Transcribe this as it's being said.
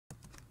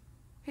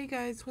Hey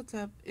guys, what's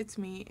up? It's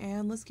me,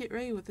 and let's get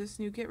ready with this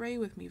new Get Ready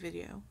With Me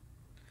video.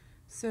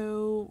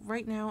 So,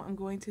 right now I'm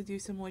going to do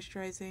some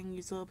moisturizing,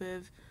 use a little bit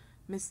of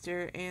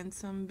mister and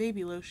some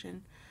baby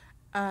lotion.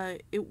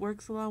 It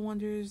works a lot of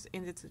wonders,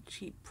 and it's a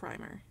cheap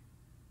primer.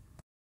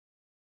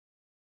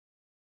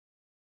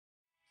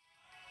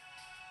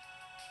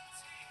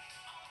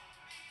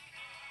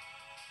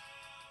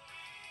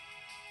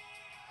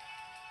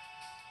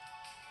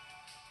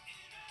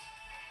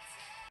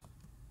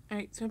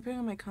 Alright, so I'm putting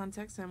on my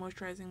contacts and I'm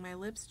moisturizing my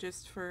lips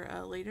just for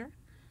later.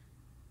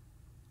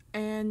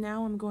 And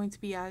now I'm going to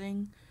be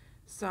adding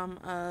some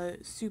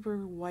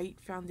super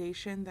white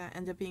foundation that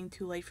ended up being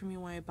too light for me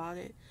when I bought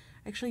it.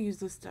 I actually use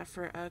this stuff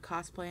for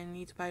cosplay and I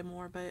need to buy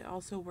more, but it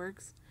also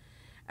works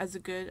as a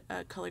good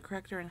color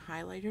corrector and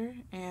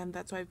highlighter, and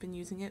that's why I've been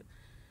using it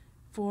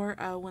for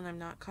when I'm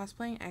not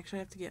cosplaying. I actually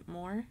have to get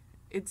more.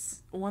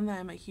 It's one that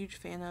I'm a huge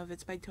fan of.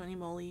 It's by Tony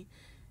Moly,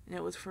 and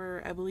it was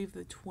for, I believe,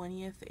 the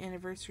 20th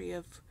anniversary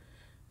of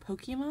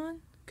Pokemon,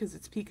 because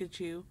it's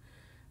Pikachu,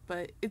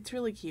 but it's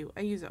really cute. I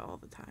use it all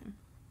the time.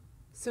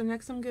 So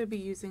next I'm going to be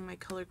using my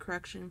color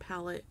correction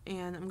palette,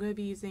 and I'm going to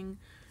be using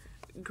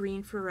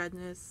green for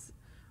redness,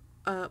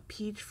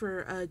 peach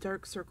for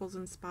dark circles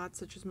and spots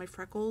such as my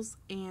freckles,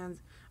 and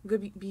I'm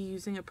going to be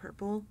using a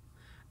purple,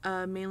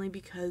 mainly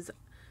because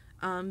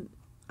I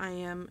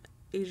am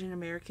Asian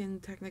American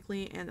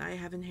technically, and I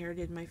have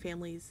inherited my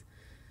family's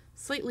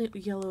slightly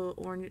yellow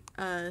or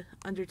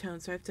undertone,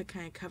 so I have to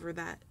kind of cover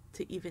that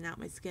to even out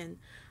my skin.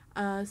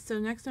 So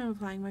next I'm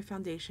applying my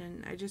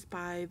foundation. I just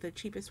buy the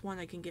cheapest one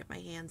I can get my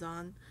hands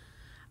on.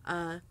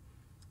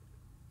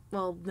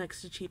 Well,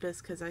 next to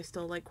cheapest because I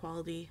still like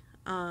quality.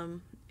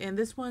 And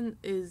this one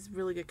is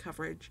really good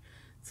coverage.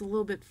 It's a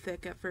little bit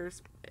thick at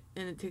first,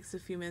 and it takes a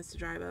few minutes to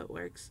dry, but it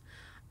works.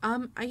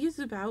 I use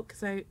it about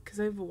because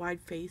I have a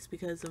wide face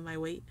because of my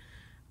weight,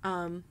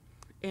 and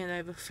I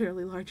have a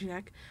fairly large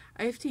neck.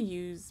 I have to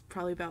use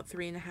probably about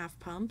 3.5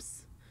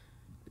 pumps,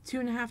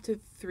 2.5 to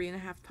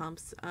 3.5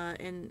 pumps,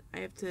 and I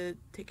have to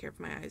take care of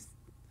my eyes.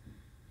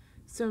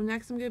 So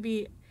next I'm gonna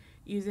be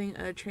using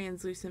a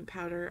translucent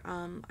powder.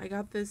 I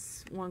got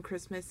this one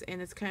Christmas,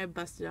 and it's kind of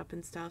busted up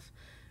and stuff.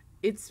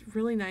 It's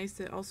really nice.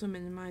 It also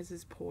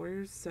minimizes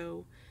pores,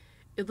 so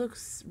it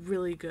looks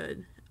really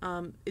good.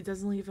 It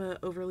doesn't leave a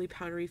overly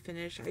powdery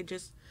finish. I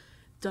just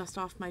dust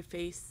off my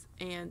face,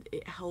 and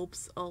it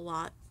helps a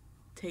lot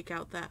take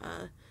out that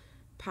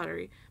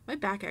powdery. My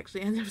back actually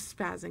ended up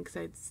spazzing because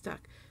I had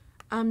stuck.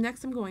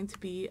 Next I'm going to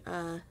be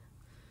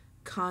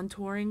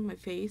contouring my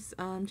face.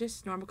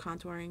 Just normal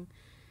contouring.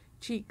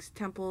 Cheeks,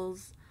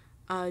 temples,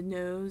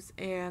 nose,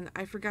 and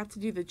I forgot to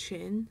do the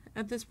chin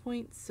at this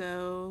point,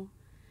 so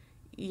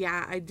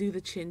yeah, I do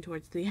the chin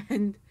towards the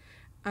end.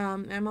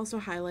 I'm also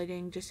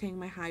highlighting, just hitting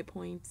my high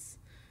points,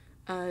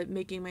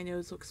 making my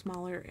nose look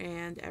smaller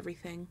and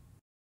everything.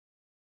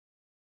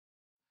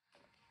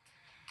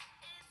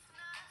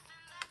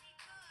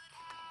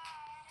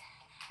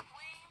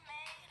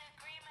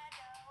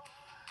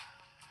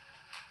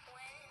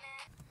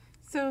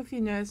 So if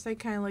you noticed, I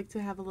kind of like to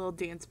have a little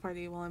dance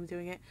party while I'm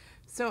doing it.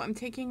 So I'm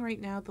taking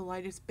right now the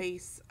lightest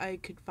base I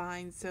could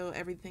find so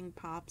everything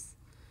pops.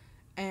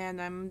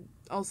 And I'm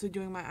also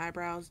doing my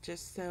eyebrows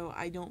just so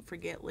I don't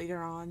forget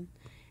later on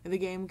in the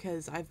game,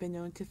 because I've been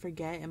known to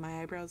forget and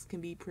my eyebrows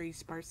can be pretty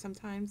sparse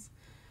sometimes.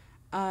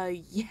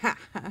 Yeah.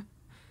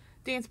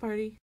 Dance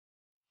party.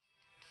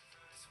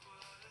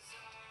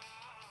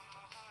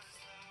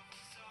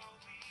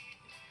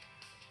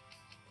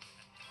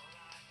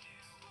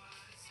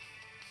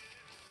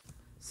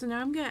 So now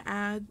I'm gonna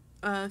add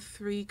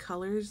 3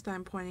 colors that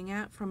I'm pointing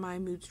at from my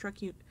Moodstruck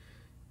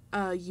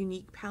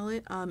unique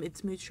palette.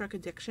 It's Moodstruck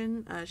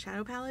Addiction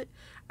shadow palette.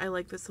 I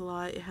like this a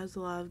lot. It has a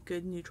lot of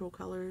good neutral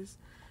colors,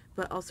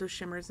 but also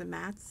shimmers and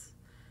mattes.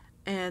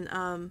 And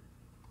I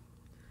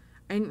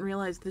didn't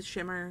realize the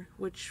shimmer,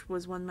 which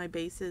was one of my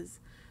bases,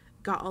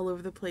 got all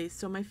over the place,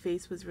 so my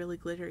face was really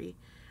glittery.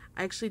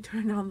 I actually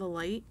turned on the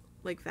light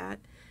like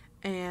that,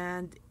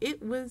 and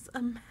it was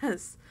a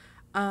mess.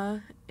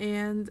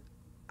 And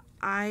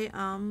I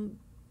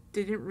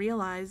didn't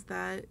realize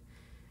that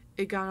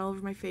it got all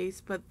over my face,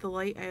 but the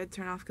light I had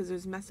turned off because it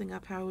was messing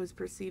up how I was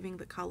perceiving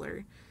the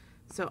color.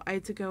 So I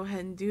had to go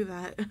ahead and do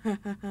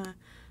that.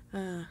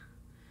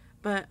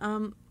 But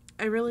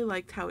I really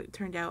liked how it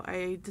turned out.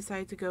 I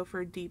decided to go for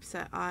a deep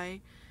set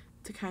eye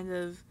to kind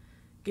of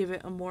give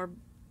it a more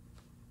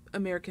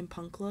American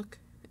punk look,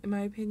 in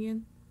my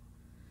opinion.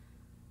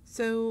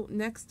 So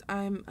next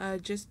I'm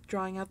just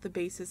drawing out the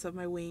basis of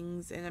my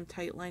wings, and I'm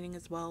tight lining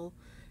as well,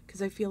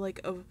 because I feel like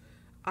a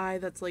eye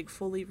that's like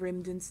fully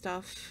rimmed and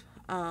stuff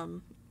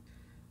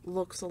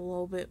looks a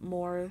little bit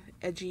more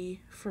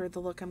edgy for the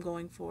look I'm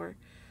going for.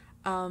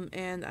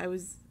 And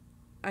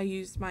I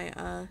used my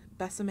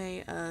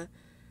Besame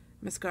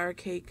mascara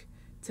cake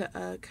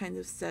to kind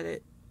of set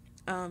it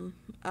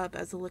up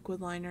as a liquid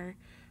liner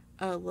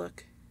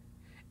look.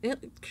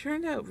 It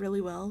turned out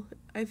really well,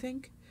 I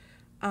think.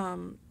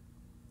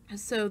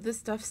 So this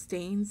stuff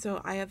stains,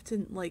 so I have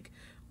to like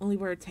only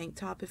wear a tank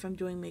top if I'm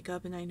doing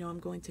makeup, and I know I'm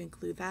going to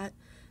include that.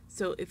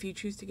 So if you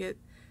choose to get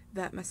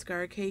that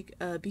mascara cake,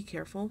 be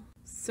careful.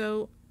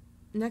 So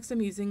next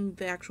I'm using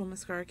the actual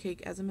mascara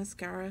cake as a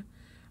mascara.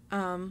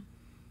 Um,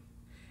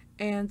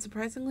 and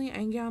surprisingly, I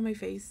can get on my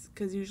face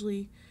because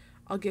usually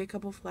I'll get a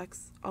couple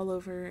flecks all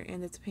over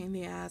and it's a pain in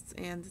the ass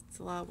and it's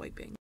a lot of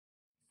wiping.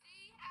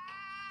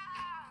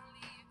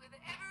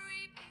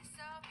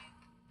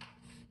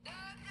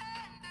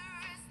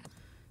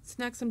 So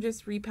next I'm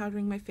just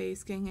repowdering my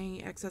face, getting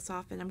any excess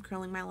off, and I'm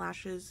curling my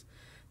lashes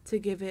to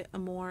give it a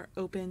more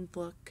open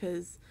look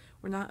because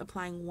we're not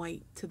applying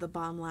white to the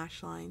bottom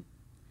lash line.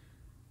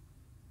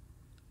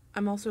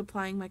 I'm also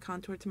applying my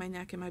contour to my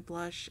neck and my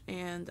blush,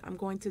 and I'm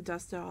going to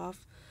dust it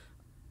off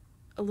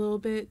a little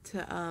bit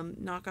to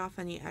knock off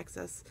any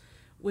excess,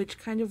 which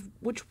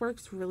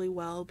works really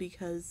well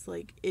because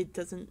like it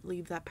doesn't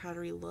leave that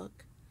powdery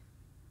look.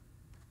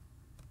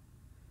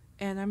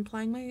 And I'm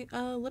applying my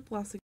lip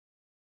gloss again.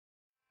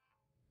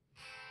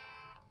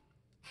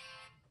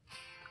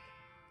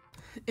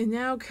 And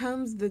now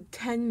comes the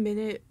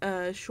 10-minute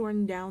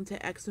shortened down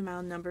to X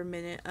amount number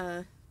minute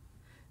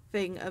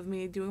thing of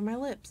me doing my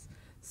lips.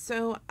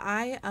 So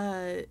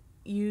I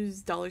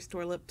use dollar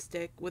store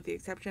lipstick with the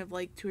exception of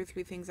like 2 or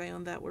 3 things I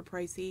own that were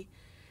pricey,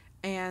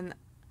 and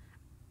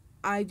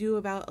I do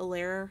about a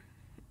layer,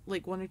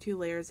 like 1 or 2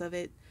 layers of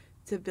it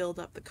to build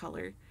up the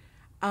color.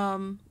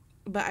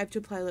 But I have to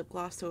apply lip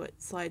gloss so it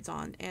slides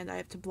on, and I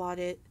have to blot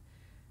it,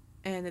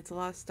 and it's a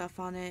lot of stuff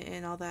on it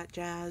and all that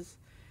jazz.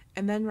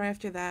 And then right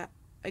after that,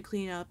 I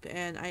clean up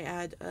and I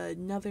add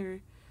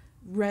another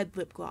red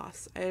lip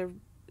gloss.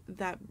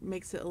 That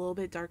makes it a little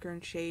bit darker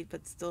in shade,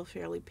 but still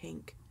fairly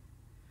pink.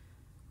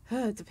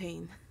 It's a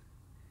pain.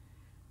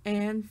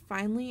 And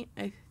finally,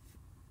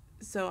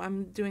 so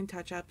I'm doing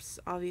touch-ups,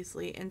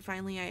 obviously, and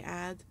finally I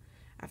add,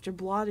 after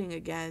blotting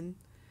again,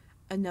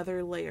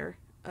 another layer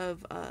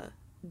of a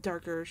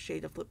darker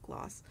shade of lip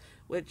gloss,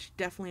 which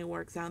definitely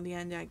works out in the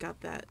end. I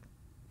got that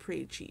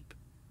pretty cheap.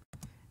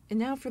 And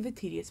now for the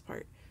tedious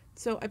part.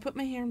 So I put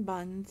my hair in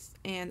buns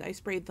and I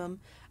sprayed them.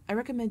 I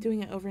recommend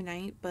doing it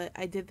overnight, but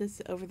I did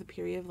this over the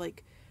period of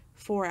like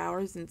 4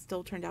 hours and it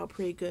still turned out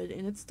pretty good,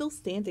 and it's still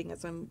standing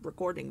as I'm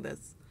recording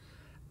this.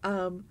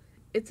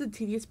 It's a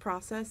tedious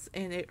process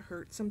and it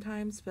hurts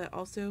sometimes, but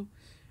also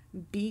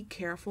be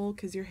careful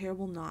because your hair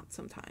will knot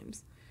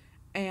sometimes.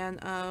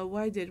 And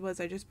what I did was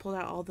I just pulled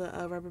out all the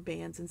rubber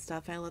bands and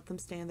stuff, and I let them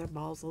stay in their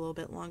balls a little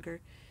bit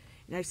longer,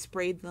 and I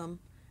sprayed them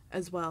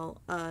as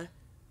well.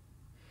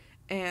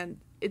 And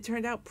it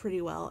turned out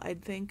pretty well, I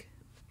think.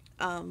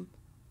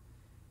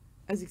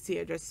 As you can see,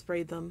 I just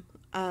sprayed them.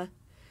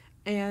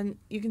 And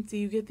you can see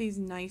you get these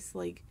nice,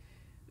 like,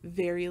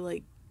 very,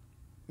 like,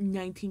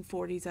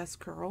 1940s-esque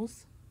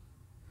curls.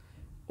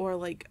 Or,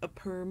 like, a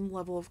perm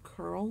level of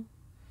curl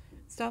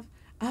stuff.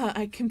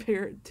 I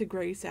compare it to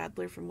Grace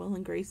Adler from Will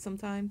and Grace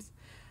sometimes.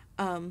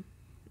 On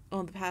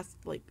the past,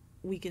 like,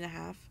 week and a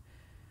half.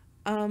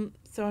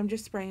 So I'm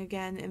just spraying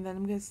again, and then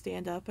I'm going to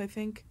stand up, I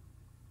think.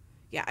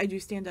 Yeah, I do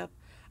stand up.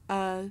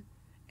 And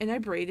I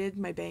braided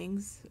my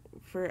bangs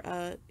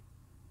for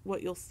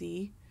what you'll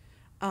see.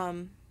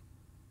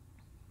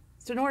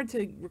 So in order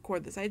to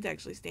record this, I had to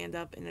actually stand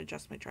up and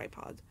adjust my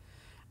tripod.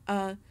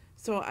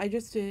 So I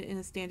just did it in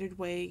a standard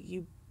way.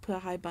 You put a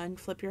high bun,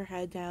 flip your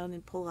head down,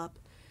 and pull up.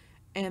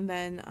 And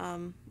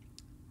then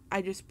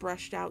I just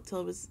brushed out till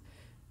it was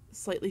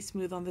slightly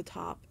smooth on the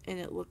top, and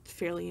it looked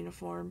fairly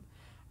uniform.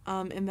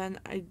 And then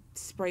I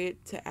spray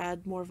it to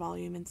add more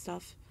volume and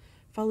stuff,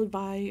 followed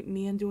by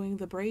me undoing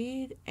the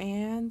braid,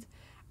 and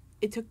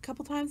it took a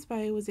couple times, but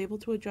I was able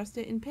to adjust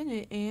it and pin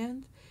it,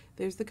 and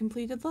there's the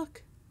completed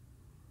look.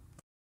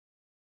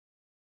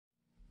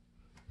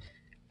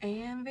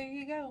 And there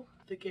you go,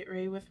 the Get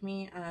Ready With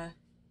Me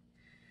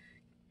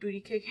booty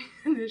kicking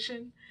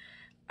edition.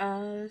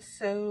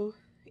 So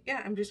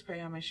yeah, I'm just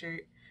spraying on my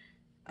shirt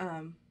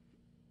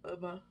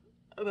above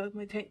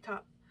my tank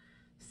top.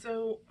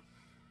 So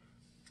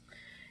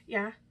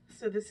yeah,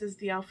 so this is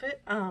the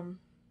outfit.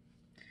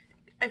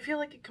 I feel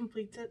like it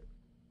completes it.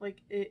 Like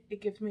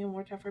it gives me a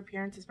more tougher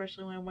appearance,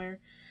 especially when I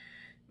wear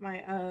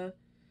my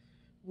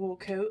wool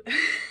coat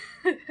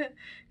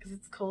because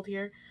it's cold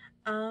here.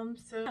 So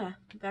yeah,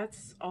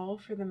 that's all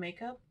for the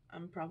makeup.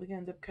 I'm probably gonna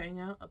end up cutting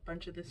out a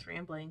bunch of this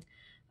rambling.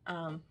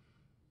 Don't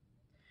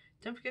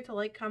forget to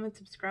like, comment,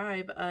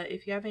 subscribe.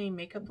 If you have any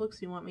makeup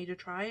looks you want me to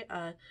try,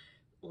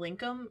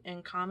 link them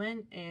and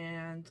comment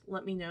and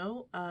let me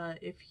know.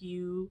 If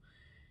you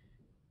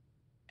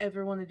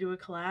ever want to do a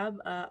collab,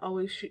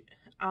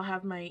 I'll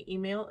have my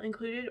email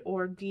included,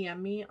 or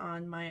DM me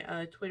on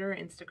my Twitter,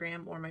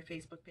 Instagram, or my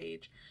Facebook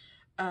page.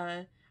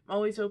 I'm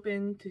always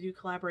open to do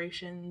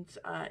collaborations.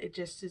 It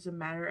just is a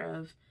matter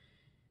of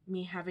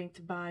me having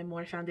to buy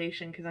more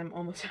foundation because I'm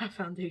almost out of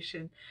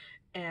foundation,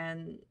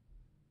 and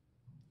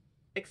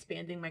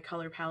expanding my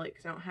color palette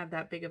because I don't have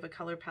that big of a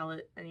color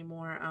palette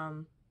anymore.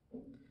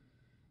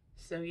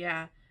 So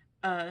yeah,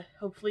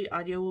 hopefully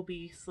audio will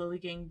be slowly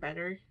getting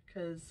better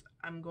because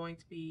I'm going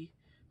to be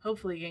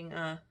hopefully getting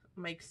a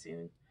mic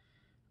soon,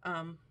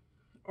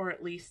 or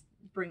at least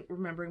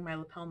remembering my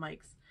lapel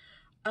mics.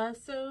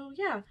 So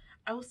yeah,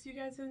 I will see you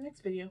guys in the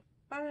next video.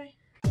 Bye!